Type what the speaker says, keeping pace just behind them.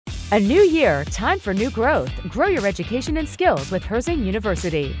A new year, time for new growth. Grow your education and skills with Herzing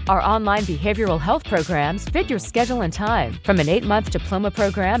University. Our online behavioral health programs fit your schedule and time. From an 8-month diploma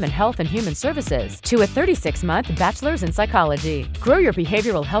program in health and human services to a 36-month bachelor's in psychology. Grow your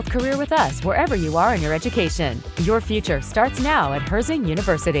behavioral health career with us wherever you are in your education. Your future starts now at Herzing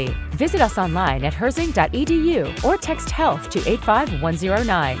University. Visit us online at herzing.edu or text health to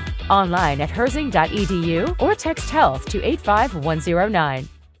 85109. Online at herzing.edu or text health to 85109.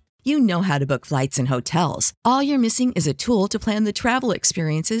 You know how to book flights and hotels. All you're missing is a tool to plan the travel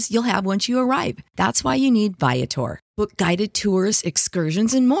experiences you'll have once you arrive. That's why you need Viator. Book guided tours,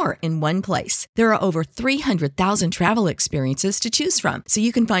 excursions, and more in one place. There are over 300,000 travel experiences to choose from, so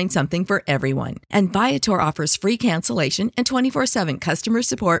you can find something for everyone. And Viator offers free cancellation and 24/7 customer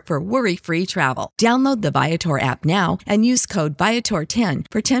support for worry-free travel. Download the Viator app now and use code Viator10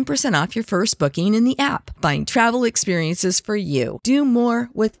 for 10% off your first booking in the app. Find travel experiences for you. Do more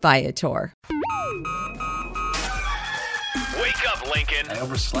with Viator. Wake up, Lincoln. I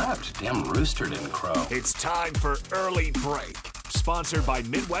overslept. Damn rooster didn't crow. It's time for Early Break, sponsored by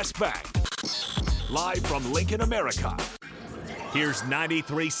Midwest Bank. Live from Lincoln, America. Here's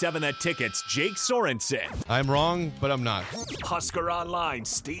 93.7 The Ticket's Jake Sorensen. I'm wrong, but I'm not. Husker Online,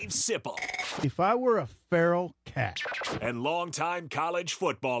 Steve Sipple. If I were a feral cat. And longtime college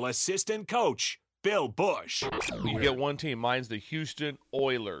football assistant coach, Bill Bush. You get one team. Mine's the Houston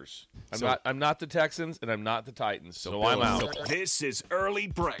Oilers. I'm not the Texans, and I'm not the Titans, so I'm out. This is Early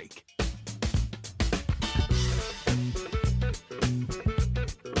Break.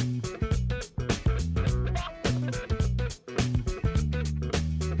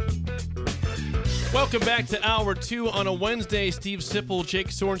 Welcome back to Hour 2 on a Wednesday. Steve Sipple, Jake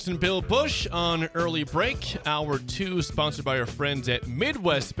Sorensen, Bill Bush on Early Break. Hour 2 sponsored by our friends at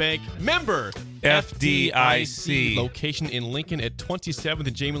Midwest Bank. Member FDIC. Location in Lincoln at 27th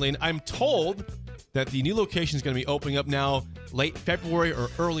and Jamie Lane. I'm told that the new location is going to be opening up now late February or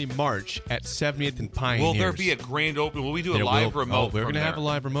early March at 70th and Pioneers. Will there be a grand opening? Will we do a live remote? We're going to have a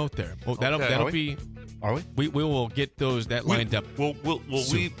live remote there. Oh, that'll be... Are we? We will get that lined up. Will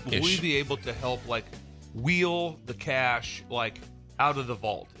we be able to help wheel the cash out of the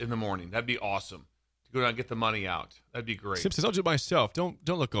vault in the morning? That'd be awesome. To go down and get the money out. That'd be great. Sim says, I'll do it myself. Don't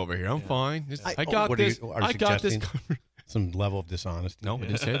look over here. I'm fine. I got this. I got this. Some level of dishonesty. No, I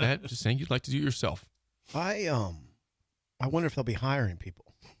didn't say that. Just saying you'd like to do it yourself. I wonder if they'll be hiring people.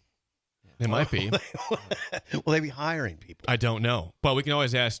 They might be. Will they be hiring people? I don't know. But we can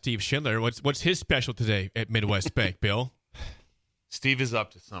always ask Steve Schindler. What's his special today at Midwest Bank, Bill? Steve is up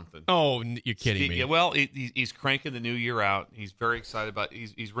to something. Oh, you're kidding me. Yeah, well, he's cranking the new year out. He's very excited about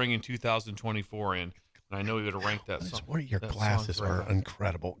it. He's ringing 2024 in. And I know he would have ranked that song. Your glasses are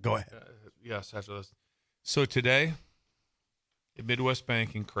incredible. Go ahead. Yes, after this. So today, at Midwest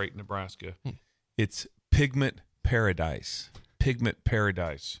Bank in Creighton, Nebraska, it's Pigment Paradise. Pigment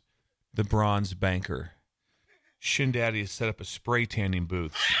Paradise. The Bronze Banker. Shin Daddy has set up a spray tanning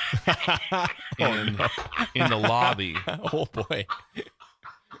booth in the lobby. Oh, boy.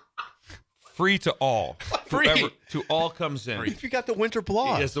 Free to all. Free. To all comes in. If you got the winter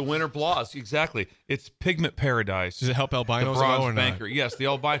blouse. Yes, the winter blouse. Exactly. It's Pigment Paradise. Does it help albinos the Bronze or Banker. not? Yes, the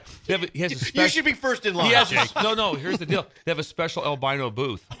albino. He has a special, you should be first in line. No. Here's the deal. They have a special albino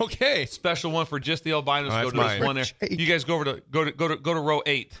booth. Okay. Special one for just the albinos. Oh, go to this one there. You guys go to row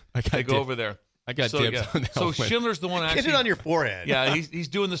 8. Go over there. I got dibs on that So one. Schindler's the one actually. Get it on your forehead. Yeah, he's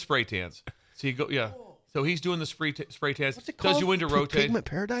doing the spray tans. So you go. Yeah. So he's doing the spray tans. What's it called? Does you into rotate. Pigment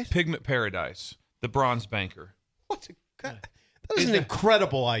Paradise. Pigment Paradise. The Bronze Banker. That is an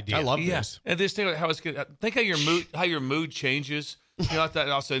incredible idea. I love this. And this thing, how it's good. Think how your mood changes. You know, like that.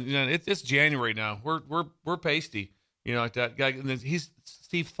 Also, it's January now. We're pasty. You know, like that guy. And then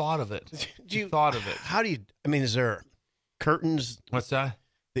Steve thought of it. He thought of it. How do you? I mean, is there curtains? What's that?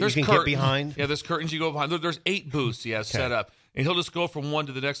 There's you can get behind. Yeah, there's curtains you go behind. There's 8 booths he has set up, and he'll just go from one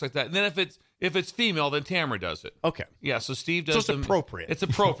to the next like that. And then if it's female, then Tamara does it. Okay. Yeah, so Steve does. So it's appropriate. It's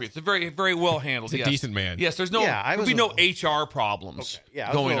appropriate. It's a very, very well handled. He's a decent man. Yes, there's no. Yeah, there'll be no HR problems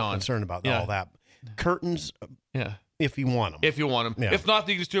going on. Concerned about all that. Curtains. Yeah. If you want them. If you want them. Yeah. If not,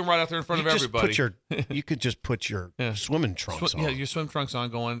 you can just do them right out there in front of everybody. You could just put your swimming trunks on. Yeah, your swim trunks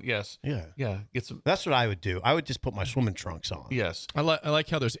on going, yes. Yeah. Get some. That's what I would do. I would just put my swimming trunks on. Yes. I like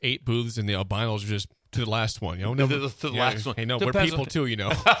how there's 8 booths and the albinos are just to the last one. You know, to the last one. Hey, no, Depends we're people too, you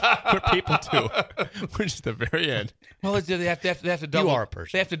know. We're people too. We're just the very end. Well, they have to double. You are a person.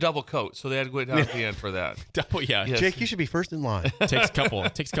 They have to double coat, so they had to go down at the end for that. Double, yeah. Yes. Jake, you should be first in line. Takes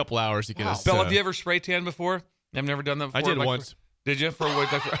a couple hours to get us. Bill, have you ever spray tan before? I've never done that before. I did once. Did you? For what?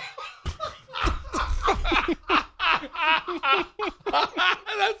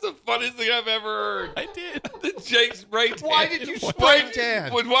 That's a funniest thing I've ever heard. I did. The Jake spray tan. Why did you spray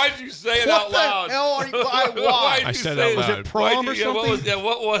tan? Why did you say it What out the loud? hell are you? Why Why? did I you said say it out it? loud. Was it prom or something?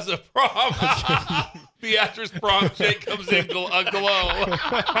 What was a prom? Beatrice prom. Jake comes in aglow.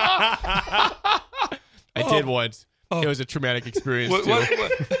 I did once. It was a traumatic experience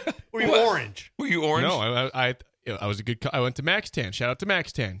too. Were you orange? Were you orange? No, I was a good. I went to Max Tan. Shout out to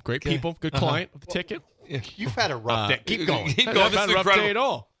Max Tan. Great people. Good client with the ticket. You've had a rough day. Keep going. Keep I going. haven't This had is a rough incredible. day at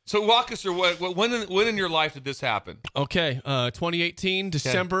all. So walk us through when in your life did this happen? Okay, 2018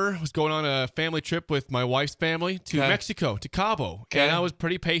 December, was going on a family trip with my wife's family to Mexico, to Cabo, and I was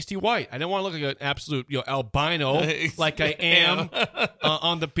pretty pasty white. I didn't want to look like an absolute albino like I am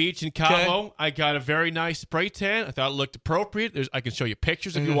on the beach in Cabo. Okay. I got a very nice spray tan. I thought it looked appropriate. I can show you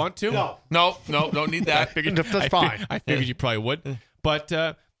pictures if you want to. No, don't need that. That's fine. I figured you probably would, but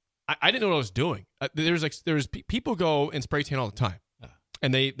I didn't know what I was doing. There's people go and spray tan all the time.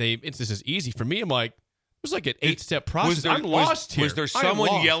 And this is easy for me. I'm like, it was like an 8-step process. I'm lost here. Was there I am someone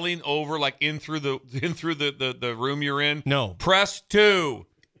lost. yelling over like in through the room you're in? No. Press 2.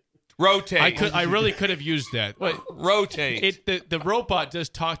 Rotate. I really could have used that. Wait, Rotate. the robot does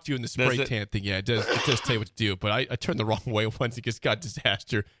talk to you in the spray Does it? tan thing. Yeah, it does. It does tell you what to do. But I turned the wrong way once. It just got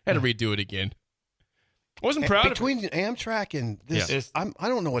disaster. Had to redo it again. I wasn't proud of it. Between Amtrak and this, Yeah. I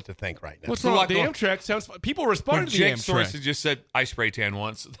don't know what to think right now. What's wrong? The Amtrak sounds fun. People responded When to the Jake Amtrak. Sorensen just said, I spray tan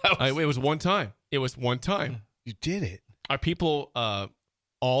once. That was, It was one time. It was one time. You did it. Are people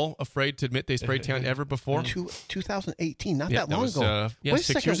all afraid to admit they spray tan ever before? 2018, not Yeah, that that long was, ago. yeah, Wait a 6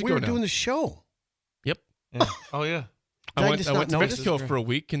 second, years we ago were now. doing the show. Yep. yeah. Oh, yeah. Did I I went just to not notice? Mexico for a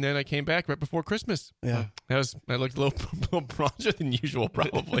week, and then I came back right before Christmas. Yeah. I looked a little bronzer than usual,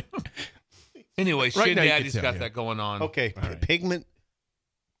 probably. Anyway, Right Shin now you Daddy's can tell, got yeah. that going on. Okay, All right. pigment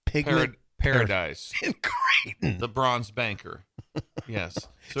Paradise. in Creighton. The bronze banker. Yes.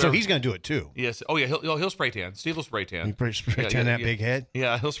 So he's going to do it too. Yes. Oh, yeah. He'll spray tan. Steve will spray tan. You spray tan that big head.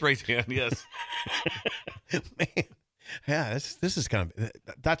 Yeah, he'll spray tan. Yes. Man, yeah, this is kind of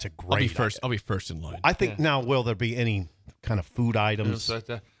that's a great. I'll be first. idea. I'll be first in line. I think now will there be any kind of food items?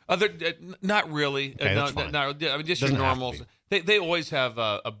 Not really. Okay, that's fine. I mean, just Doesn't your have to normals. be. They always have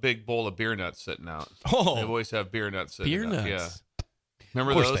a big bowl of beer nuts sitting out. Oh. They always have beer nuts sitting Beer out. nuts. Yeah.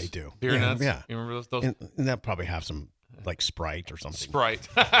 Remember Of course those? they do. Beer Yeah, nuts? yeah. You remember those? And that probably have some like Sprite or something. Sprite.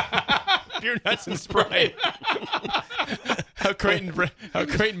 Beer nuts and Sprite. How Creighton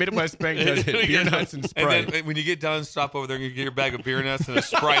Midwest Bank does it. Beer nuts and Sprite. And then when you get done, stop over there and you get your bag of beer nuts and a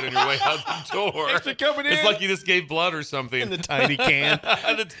Sprite on your way out the door. Thanks for coming in. It's like you just gave blood or something. In the tiny can.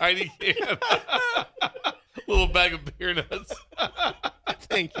 The tiny can. Little bag of beer nuts.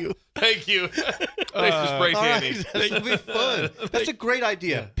 Thank you. Thank you. Thanks for spray All tanning. right, this will be fun. That's a great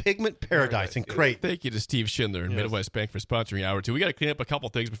idea. Pigment Paradise in Creighton. Thank you to Steve Schindler and Midwest Bank for sponsoring Hour 2. We got to clean up a couple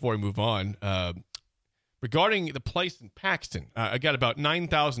things before we move on. Regarding the place in Paxton, I got about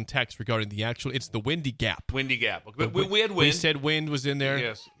 9,000 texts regarding the actual. It's the Windy Gap. Windy Gap. We had wind. We said wind was in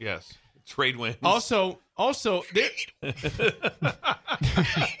there. Yes. Trade winds. Also,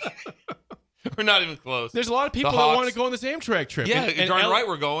 We're not even close. there's a lot of people The that Hawks. want to go on this Amtrak trip. Yeah, you're darn right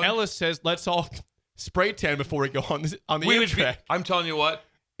we're going. Ellis says, let's all spray tan before we go on the Amtrak. I'm telling you what.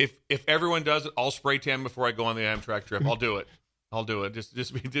 If everyone does it, I'll spray tan before I go on the Amtrak trip. I'll do it.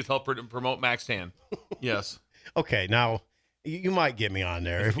 Just help promote Max Tan. Yes. Okay, now you might get me on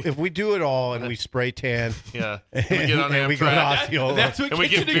there. If we do it all and we spray tan, Yeah. and We get on and we go to Amtrak. Osceola. That's what And we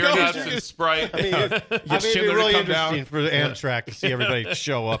gets get you to beer go. nuts and Sprite. I mean, it'd be Schindler to really come down. interesting for the Amtrak to see everybody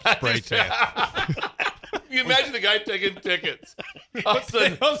show up spray tan. You imagine the guy taking tickets. All of a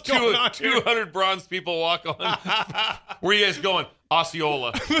sudden, hell's going on here? 200 bronze people walk on. Where are you guys going?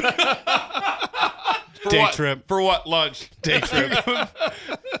 Osceola. For Day what? trip. For what? Lunch. Day trip.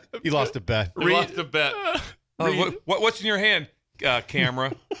 You lost a bet. We lost a bet. What's in your hand?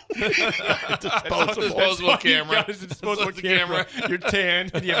 Camera. Disposable camera. You got is a disposable camera. You're tan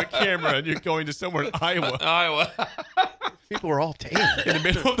and you have a camera and you're going to somewhere in Iowa People are all tan. in the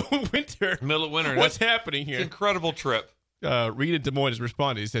middle of the winter. Middle of winter. What's That's happening an here? incredible trip. Reed in Des Moines has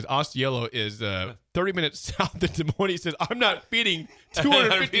responded. He says Osceola is 30 minutes south of Des Moines. He says I'm not feeding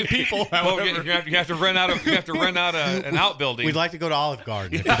 250 people. Well, However, you have to rent out an outbuilding. We'd like to go to Olive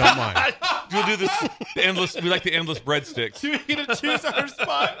Garden if you don't mind. We'll do this endless. We like the endless breadsticks. we get to choose our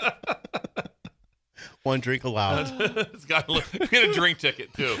spot. One drink allowed. It's got get a drink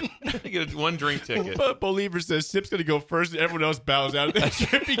ticket too. Get one drink ticket. But Believer says Sip's going to go first, and everyone else bows out of that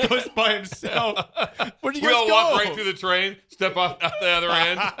trip. He goes by himself. Where'd you We guys all go? walk right through the train, step off out the other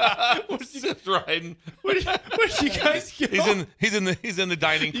end. Sip's riding. Where'd you guys go? He's in the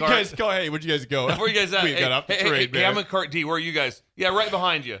dining You cart. guys go. Hey, where'd you guys go? Where you guys at? We got off the train, hey, I'm man. in cart D. Where are you guys? Yeah, right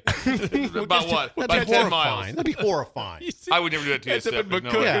behind you. About what? That'd About be 10 miles. horrifying. That'd be horrifying. I would never do that to you, Ends up Sip. in There's no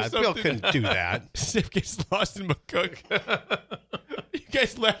McCook. way. Yeah, something. Bill couldn't do that. Sip gets lost in McCook. You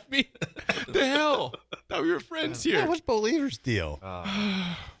guys left me? The hell? Thought we were friends here. Yeah, what's Believer's deal?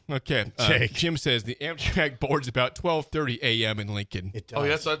 Okay. Jake. Jim says the Amtrak board's about 12:30 a.m. in Lincoln. It does. Oh,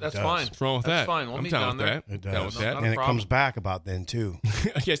 that's It that's does. fine. What's wrong with That's that? fine. We'll I'm meet down down with there. that. It Down with does. that. Not a And it problem. comes back about then, too.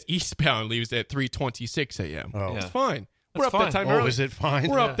 I guess eastbound leaves at 3:26 a.m. Oh. It's Yeah. fine. We're up That's that time Oh, early. is it fine?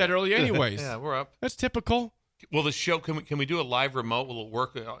 We're up that early anyways. Yeah, we're up. That's typical. Well, the show, can we do a live remote? Will it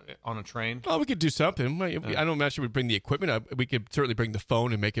work on a train? Oh, we could do something. I don't imagine we'd bring the equipment. We could certainly bring the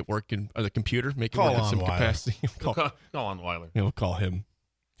phone and make it work in the computer, make it Call work at on some Weiler. capacity. Go on, Weiler. We'll call him.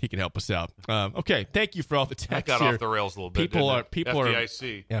 He can help us out. Okay, thank you for all the That texts got here. off the rails a little bit. People didn't are it? people are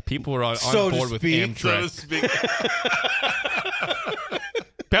FDIC. yeah, people are on So to board with speak. So to Amtrak. speak.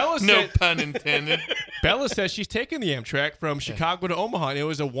 Bella No said, pun intended. Bella says she's taken the Amtrak from Chicago to Omaha, and it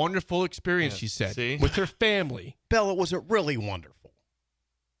was a wonderful experience. She said See? with her family. Bella, was it really wonderful?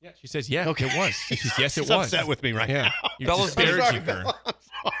 Yeah, she says yeah, Okay. it was. She says yes, it She's was. upset with me right Yeah, now. you're Bella's disparaging Bella. her. I'm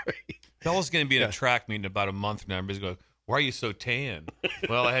sorry. Bella's going to be in a track meeting in about a month now. Everybody's going, why are you so tan?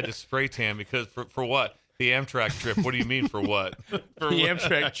 Well, I had to spray tan because for what? The Amtrak trip. What do you mean for what? For The what?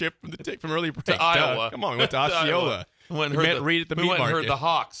 Amtrak trip from earlier break. Iowa. Come on, we went to To Osceola. We went We and met heard Reed at the we meat went and heard market. the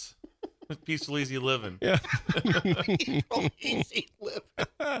Hawks. Peaceful, easy living. Yeah. Easy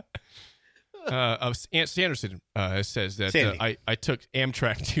live. Aunt Sanderson says that Sandy. I took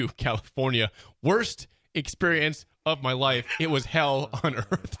Amtrak to California. Worst experience of my life. It was hell on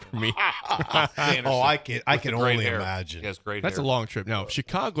earth for me. Anderson, Oh, I can with the only great hair. imagine. He has great That's a hair. long trip. Now,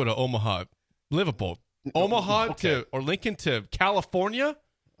 Chicago to Omaha, livable. Omaha to or Lincoln to California.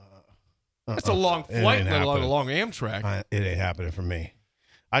 That's a long It flight, ain't let alone a happening. long Amtrak. It ain't happening for me.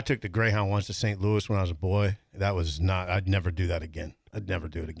 I took the Greyhound once to St. Louis when I was a boy. That was not. I'd never do that again. I'd never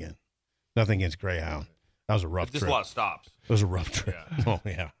do it again. Nothing against Greyhound. That was a rough Just trip. a lot of stops. It was a rough trip. Oh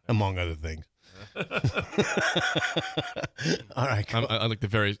yeah, among other things. All right. I like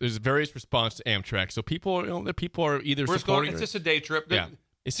there's various response to Amtrak. So people are either We're just going. supporting. It's just a day trip. Yeah.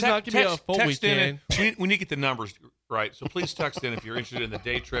 It's not going to be a full text weekend. in. We need to get the numbers right. So please text in if you're interested in the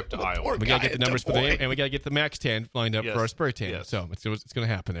day trip to Iowa. We got to get the Guy at numbers the for point. and we got to get the max tan lined up Yes. for our spray tan. Yes. So it's going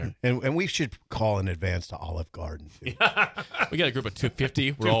to happen there. And we should call in advance to Olive Garden. Too. We got a group of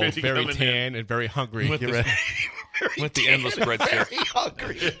 250. We're all 250 very coming tan and very hungry. With Get the, ready. with the endless breadstick. Very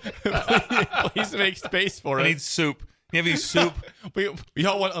hungry. Please make space for I us. need soup. You have any soup? We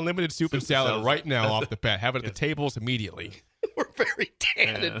all want unlimited soup and salad salad. right now off the bat. Have it at the tables immediately. We're very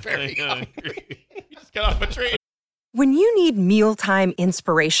tan and very hungry. You just got off a train. When you need mealtime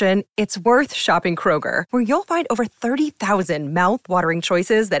inspiration, it's worth shopping Kroger, where you'll find over 30,000 mouth-watering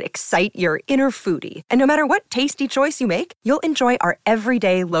choices that excite your inner foodie. And no matter what tasty choice you make, you'll enjoy our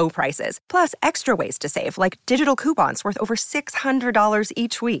everyday low prices, plus extra ways to save, like digital coupons worth over $600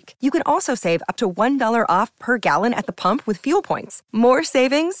 each week. You can also save up to $1 off per gallon at the pump with fuel points. More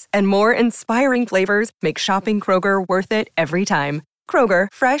savings and more inspiring flavors make shopping Kroger worth it every time. Kroger,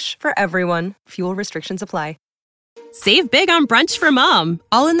 fresh for everyone. Fuel restrictions apply. Save big on brunch for mom,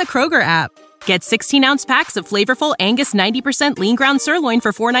 all in the Kroger app. Get 16-ounce packs of flavorful Angus 90% lean ground sirloin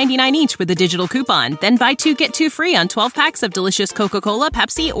for $4.99 each with a digital coupon. Then buy 2, get 2 free on 12 packs of delicious Coca-Cola,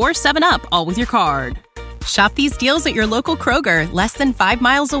 Pepsi, or 7-Up, all with your card. Shop these deals at your local Kroger, less than 5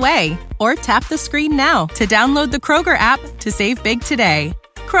 miles away. Or tap the screen now to download the Kroger app to save big today.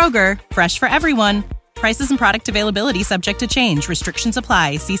 Kroger, fresh for everyone. Prices and product availability subject to change. Restrictions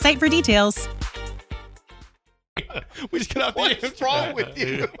apply. See site for details. We just got off the What's Amtrak. wrong with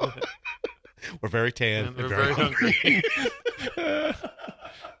you? We're very tan and We're very very hungry.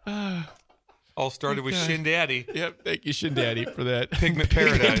 All started with Shin Daddy. Yep, thank you, Shin Daddy, for that. Pigment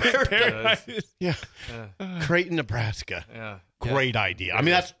Paradise. Paradise. Yeah. Creighton, Nebraska. Yeah. Great idea.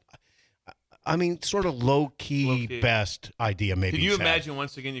 I mean, sort of low-key, Low-key. best idea maybe. Can you he's had. imagine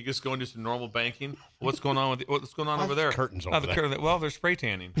once again you just go into some normal banking? What's going on over there? Curtains Oh, over the there. curtain. Well, they're spray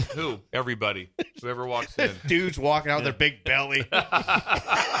tanning. Who? Everybody. Whoever walks in. Dudes walking out with their big belly.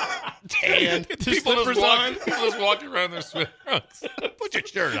 Tan. People slippers just walking around their sweatpants. Put your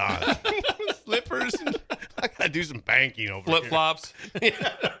shirt on. Slippers. I got to do some banking over Flip flops.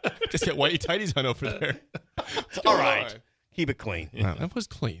 Just get whitey tighties on over there. All right. Keep it clean. Wow, that was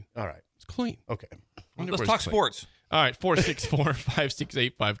clean. All right. It's clean. Okay. Let's talk sports. All right,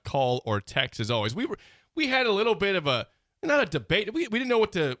 464-5685. Call or text as always. We had a little bit of not a debate. We didn't know where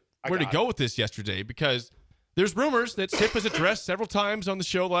to go with this yesterday because there's rumors that Sip has addressed several times on the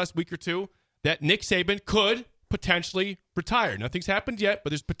show the last week or two that Nick Saban could potentially retire. Nothing's happened yet, but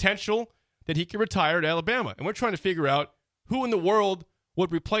there's potential that he could retire at Alabama. And we're trying to figure out who in the world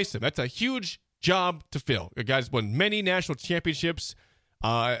would replace him. That's a huge job to fill. The guy's won many national championships.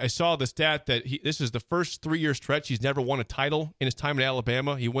 I saw the stat that this is the first 3-year stretch he's never won a title in his time at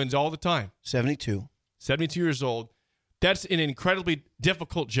Alabama. He wins all the time. 72 years old. That's an incredibly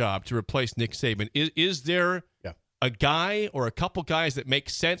difficult job to replace Nick Saban. Is there a guy or a couple guys that make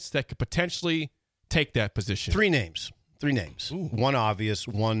sense that could potentially take that position? Three names. Ooh. One obvious,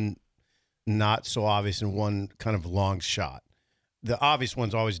 one not so obvious, and one kind of long shot. The obvious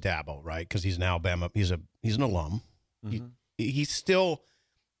one's always Dabo, right? Because he's in Alabama. He's an alum. Mm-hmm. He's still.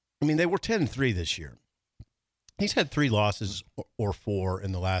 I mean, they were 10-3 this year. He's had 3 losses or 4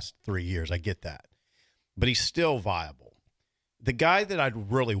 in the last 3 years. I get that, but he's still viable. The guy that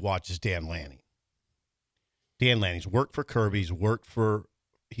I'd really watch is Dan Lanning. Dan Lanning's worked for Kirby. He's worked for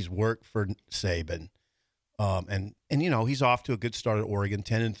Saban, and he's off to a good start at Oregon.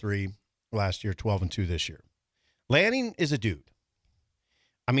 10-3 last year, 12-2 this year. Lanning is a dude.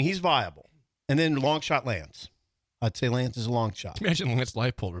 I mean, he's viable. And then long shot Lance. I'd say Lance is a long shot. Imagine Lance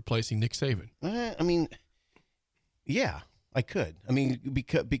Leipold replacing Nick Saban. I mean, yeah, I could. I mean,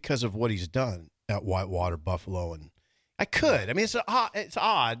 because of what he's done at Whitewater, Buffalo, and I could. I mean, it's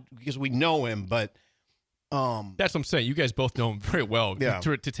odd because we know him, but that's what I'm saying. You guys both know him very well. Yeah.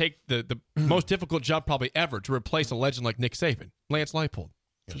 To take the most difficult job probably ever to replace a legend like Nick Saban, Lance Leipold.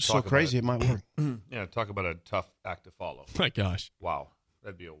 It's so crazy it might work. Yeah, talk about a tough act to follow. My gosh. Wow.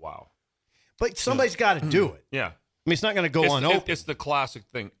 That'd be a wow. But somebody's got to do it. Yeah. I mean, it's not going to go unopened. It's the classic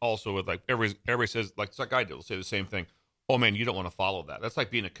thing also with like everybody says, like I did, will say the same thing. Oh, man, you don't want to follow that. That's like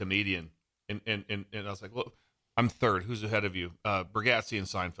being a comedian. And I was like, well, I'm third. Who's ahead of you? Bargatze and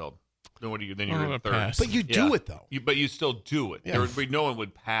Seinfeld. Then what do you? Then you're in third. Pass. But you do it, though. But you still do it. Yeah. No one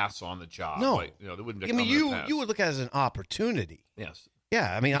would pass on the job. No. Like, they wouldn't. I mean, you would look at it as an opportunity. Yes.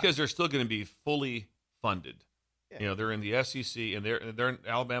 Yeah, I mean, because they're still going to be fully funded. Yeah. They're in the SEC, and they're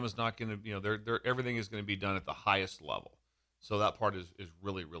Alabama's not going to. They're everything is going to be done at the highest level. So that part is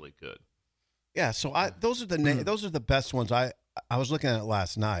really, really good. Yeah. So those are the best ones. I was looking at it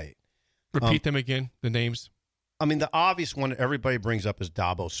last night. Repeat them again. The names. I mean, the obvious one everybody brings up is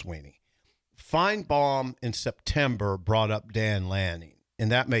Dabo Swinney. Feinbaum in September brought up Dan Lanning,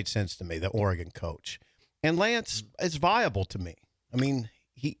 and that made sense to me, the Oregon coach. And Lance is viable to me. I mean,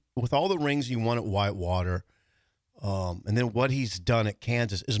 he with all the rings he won at Whitewater, and then what he's done at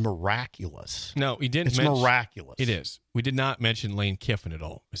Kansas is miraculous. No, he didn't. It's miraculous. It is. We did not mention Lane Kiffin at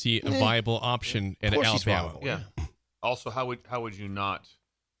all. Is he a viable option at Alabama? Yeah. Also, how would you not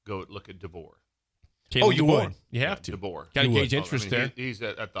go look at DeBoer? Caleb you DeBoer. would. You have to. DeBoer. Got to gauge interest there. He's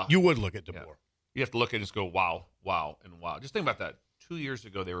at the. You would look at DeBoer. Yeah. You have to look at it and just go, wow, wow, and wow. Just think about that. 2 years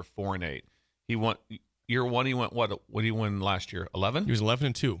ago, they were 4-8. He won year one. He went what? What did he win last year? 11. He was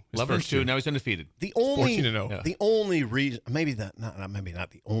 11-2. 11-2. Now he's undefeated. The only 14-0. Yeah. The only reason, maybe not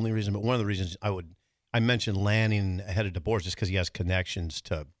the only reason, but one of the reasons I mentioned Lanning ahead of DeBoer is just because he has connections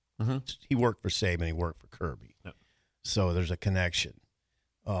to. Mm-hmm. He worked for Saban. He worked for Kirby. Yep. So there's a connection.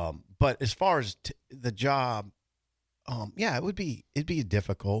 But as far as the job, it'd be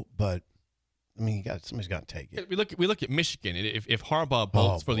difficult, but I mean, somebody's got to take it. We look at Michigan. If Harbaugh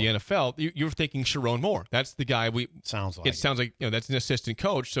bolts for the NFL, you're thinking Sharon Moore. That's the guy. Sounds like that's an assistant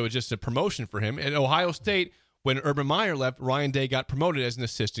coach, so it's just a promotion for him. At Ohio State, when Urban Meyer left, Ryan Day got promoted as an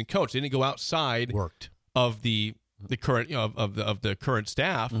assistant coach. They didn't go outside of the current of the current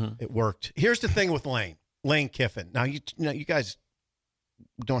staff. Mm-hmm. It worked. Here's the thing with Lane Kiffin. Now you guys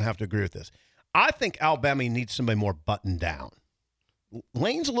don't have to agree with this. I think Alabama needs somebody more buttoned down.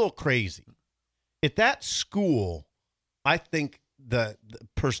 Lane's a little crazy. At that school, I think the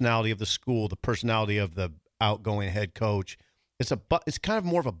personality of the school, the personality of the outgoing head coach, it's kind of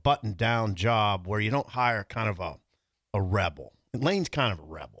more of a buttoned down job where you don't hire kind of a rebel. And Lane's kind of a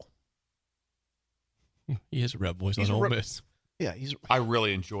rebel. He is a rebel. He's on Ole Miss. Yeah, I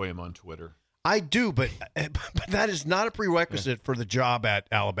really enjoy him on Twitter. I do, but that is not a prerequisite for the job at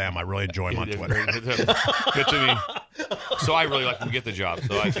Alabama. I really enjoy him on Twitter. Good to me. So I really like him to get the job.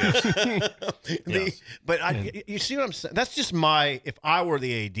 So I guess. Yes. But you see what I'm saying? That's just if I were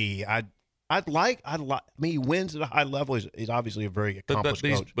the AD, I mean, he wins at a high level. He's obviously a very accomplished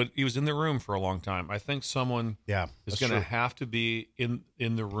coach. But he was in the room for a long time. I think someone is going to have to be in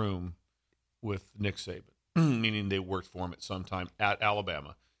the room with Nick Saban, meaning they worked for him at some time at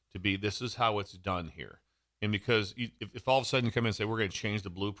Alabama. to be, this is how it's done here. And because if all of a sudden you come in and say, we're going to change the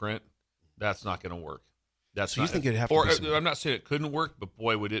blueprint, that's not going to work. That's so not, you think it'd have or, to be I'm not saying it couldn't work, but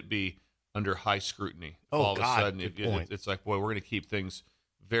boy, would it be under high scrutiny. All of a sudden, it's like, boy, we're going to keep things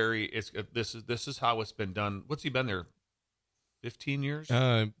this is how it's been done. What's he been there? 15 years?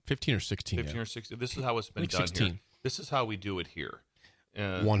 15 or 16. 15 or 16. This is how it's been done 16. here. This is how we do it here.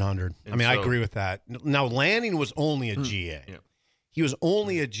 100. I mean, I agree with that. Now, Lanning was only a GA. Yeah. He was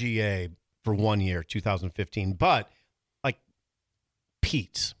only a GA for 1 year, 2015. But, like,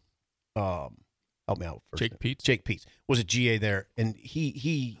 Pete's, help me out first. Jake Pete's was a GA there, and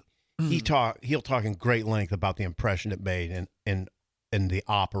he'll talk in great length about the impression it made and the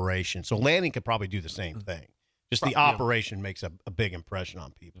operation. So Lanning could probably do the same thing. Just the operation makes a big impression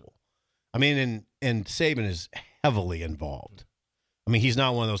on people. I mean, and Saban is heavily involved. I mean, he's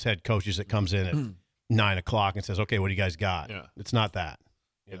not one of those head coaches that comes in at 9 o'clock and says, "Okay, what do you guys got?" Yeah. It's not that.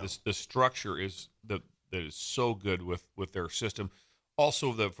 Yeah, the structure is that is so good with their system.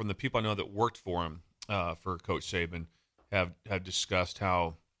 Also, from the people I know that worked for him, for Coach Saban, have discussed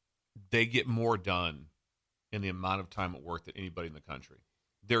how they get more done in the amount of time at work than anybody in the country.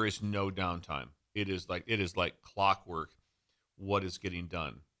 There is no downtime. It is like clockwork. What is getting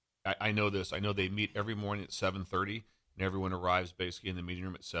done? I know this. I know they meet every morning at 7:30, and everyone arrives basically in the meeting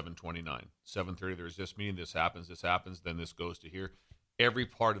room at 7:29. 7:30, there's this meeting. This happens. Then this goes to here. Every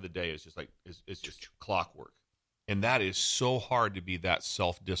part of the day is just like it's just clockwork, and that is so hard to be that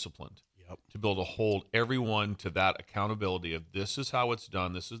self-disciplined. Yep. To be able to hold everyone to that accountability of this is how it's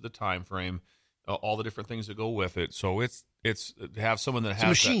done. This is the time frame. All the different things that go with it. So it's to have someone that has a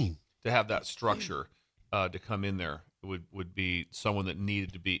machine. To have that structure to come in there would be someone that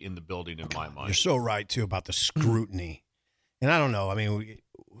needed to be in the building in my mind. You're so right too about the scrutiny, and I don't know. I mean,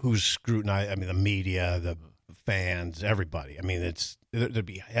 who's scrutinized? I mean, the media, the fans, everybody. I mean, there'd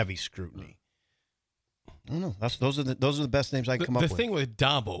be heavy scrutiny. I don't know. Those are the best names I can come up with. The thing with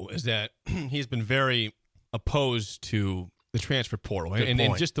Dabo is that he's been very opposed to the transfer portal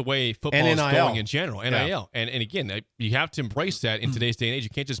and just the way football is going in general. NIL. Yeah. And again, you have to embrace that in today's day and age. You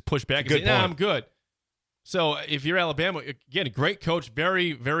can't just push back and say, "Nah, I'm good." So if you're Alabama, again, a great coach,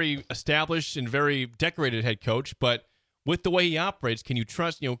 very, very established and very decorated head coach, but with the way he operates, can you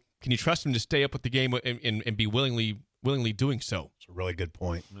trust him to stay up with the game and be willingly doing so? It's a really good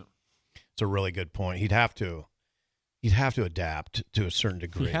point. Yeah. It's a really good point. He'd have to adapt to a certain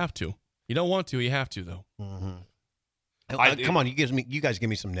degree. You have to. You don't want to. You have to, though. Mm-hmm. Come on, you guys give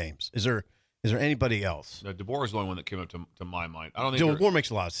me some names. Is there anybody else? DeBoer is the only one that came up to my mind. I don't think DeBoer makes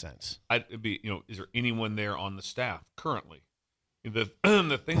a lot of sense. Is there anyone there on the staff currently? The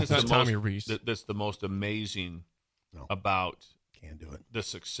thing that's the most amazing about can't do it. The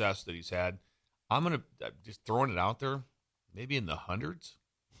success that he's had. I'm gonna just throwing it out there, maybe in the hundreds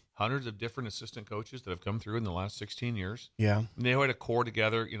of different assistant coaches that have come through in the last 16 years. Yeah, and they had a core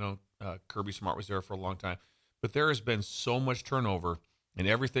together. Kirby Smart was there for a long time. But there has been so much turnover, and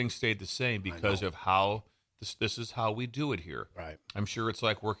everything stayed the same because of how this is how we do it here. Right. I'm sure it's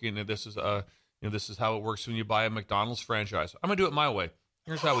like working. This is how it works when you buy a McDonald's franchise. I'm gonna do it my way.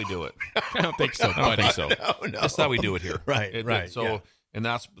 Here's how we do it. I don't think so. No. That's how we do it here. Right. So, and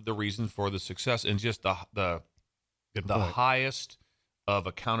that's the reason for the success and just the highest of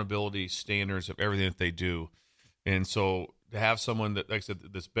accountability standards of everything that they do. And so to have someone that, like I said,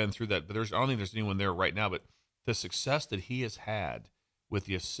 that's been through that, but I don't think there's anyone there right now, but the success that he has had with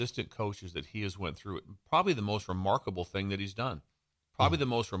the assistant coaches that he has went through, probably the most remarkable thing that he's done. The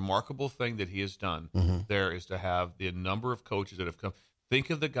most remarkable thing that he has done there is to have the number of coaches that have come.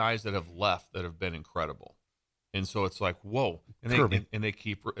 Think of the guys that have left that have been incredible, and so it's like whoa, and they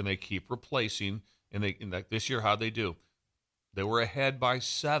keep replacing, and like this year how they do. They were ahead by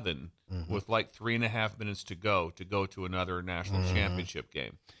 7 with like 3.5 minutes to go to another national championship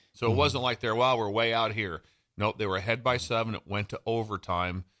game. So it wasn't like we're way out here. Nope, they were ahead by 7. It went to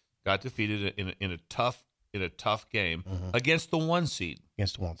overtime, got defeated in a tough game against the 1 seed.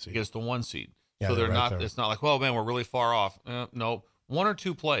 Against the 1 seed. Yeah, so they're not. There. It's not like, well, man, we're really far off. No, 1 or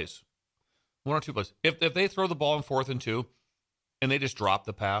 2 plays. If they throw the ball in 4th and 2, and they just drop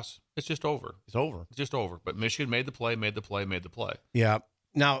the pass, it's just over. It's just over. But Michigan made the play. Yeah.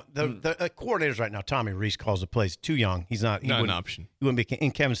 Now the coordinators right now, Tommy Rees calls the plays too young. He's not. Not an option. He wouldn't be.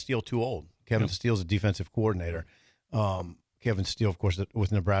 And Kevin Steele too old. Kevin Steele's a defensive coordinator. Kevin Steele, of course,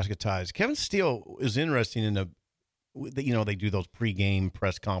 with Nebraska ties. Kevin Steele is interesting in they do those pregame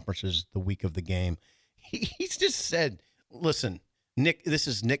press conferences the week of the game. He's just said, listen, Nick, this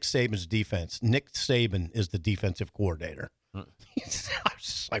is Nick Saban's defense. Nick Saban is the defensive coordinator. I was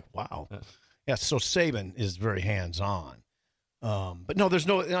just like, wow. Yeah, so Saban is very hands-on. But no, there's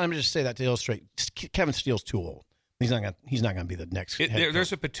no. I'm just say that to illustrate. Kevin Steele's too old. He's not going to be the next.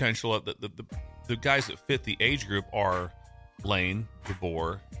 There's a potential. The guys that fit the age group are Lane,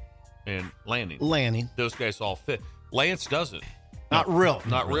 DeBoer, and Lanning. Those guys all fit. Lance doesn't. Not really.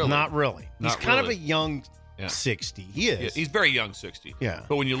 Not He's kind of really. a young 60. He is. Yeah, he's very young 60. Yeah.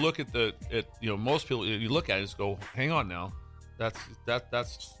 But when you look at most people, you look at it and just go, hang on now. That's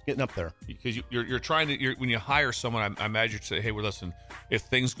getting up there. Because you're trying to, when you hire someone, I imagine you say, hey, well, listen, if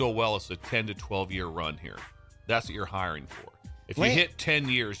things go well, it's a 10 to 12 year run here. That's what you're hiring for. If you hit 10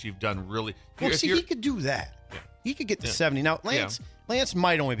 years, you've done really. Well, see, he could do that. Yeah. He could get to 70. Now, Lance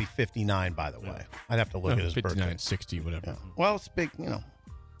might only be 59, by the way. I'd have to look at his 59, birthday. 60, whatever. Yeah. Well, it's big,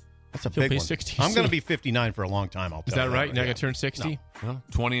 That's a He'll big be one. 60 I'm going to soon. be 59 for a long time, I'll tell you. Is that right? You're not Yeah. going to turn 60? No.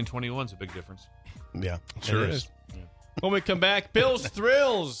 20 and 21 is a big difference. Yeah. Sure is. When we come back, Bill's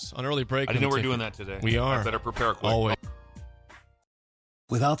Thrills on early break. I didn't know we were doing that today. We are. I better prepare quick. Always.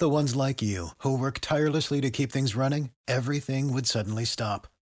 Without the ones like you, who work tirelessly to keep things running, everything would suddenly stop.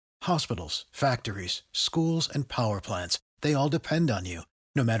 Hospitals, factories, schools, and power plants, they all depend on you.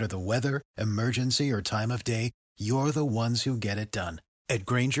 No matter the weather, emergency, or time of day, you're the ones who get it done. At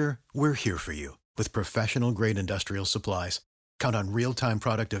Grainger, we're here for you with professional-grade industrial supplies. Count on real-time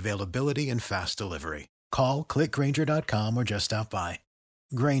product availability and fast delivery. Call, clickgrainger.com, or just stop by.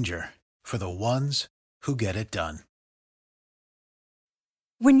 Grainger, for the ones who get it done.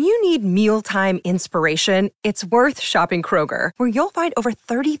 When you need mealtime inspiration, it's worth shopping Kroger, where you'll find over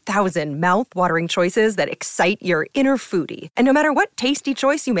 30,000 mouth-watering choices that excite your inner foodie. And no matter what tasty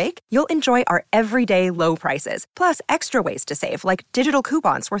choice you make, you'll enjoy our everyday low prices, plus extra ways to save, like digital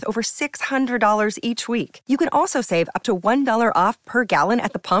coupons worth over $600 each week. You can also save up to $1 off per gallon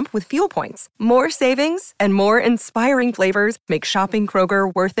at the pump with fuel points. More savings and more inspiring flavors make shopping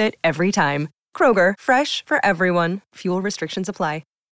Kroger worth it every time. Kroger, fresh for everyone. Fuel restrictions apply.